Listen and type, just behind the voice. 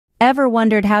Ever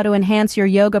wondered how to enhance your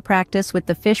yoga practice with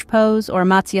the fish pose or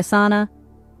Matsyasana?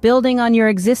 Building on your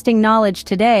existing knowledge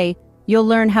today, you'll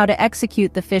learn how to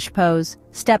execute the fish pose,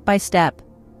 step by step.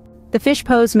 The fish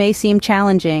pose may seem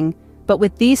challenging, but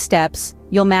with these steps,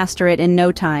 you'll master it in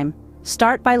no time.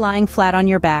 Start by lying flat on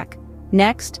your back.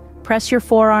 Next, press your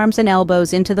forearms and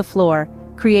elbows into the floor,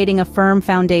 creating a firm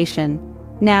foundation.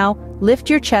 Now, lift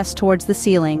your chest towards the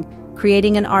ceiling,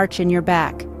 creating an arch in your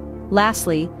back.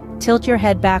 Lastly, tilt your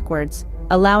head backwards,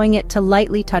 allowing it to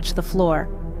lightly touch the floor.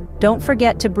 Don't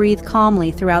forget to breathe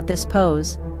calmly throughout this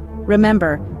pose.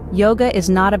 Remember, yoga is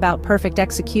not about perfect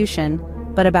execution,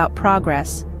 but about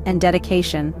progress and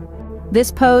dedication.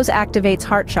 This pose activates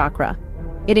heart chakra.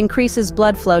 It increases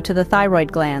blood flow to the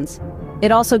thyroid glands.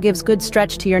 It also gives good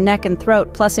stretch to your neck and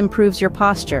throat, plus improves your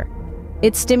posture.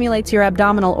 It stimulates your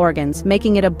abdominal organs,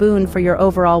 making it a boon for your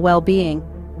overall well-being.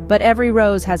 But every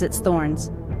rose has its thorns.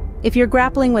 If you're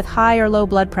grappling with high or low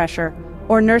blood pressure,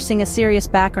 or nursing a serious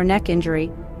back or neck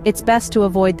injury, it's best to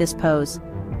avoid this pose.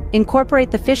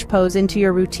 Incorporate the fish pose into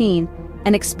your routine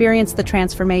and experience the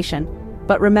transformation.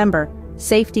 But remember,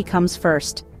 safety comes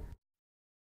first.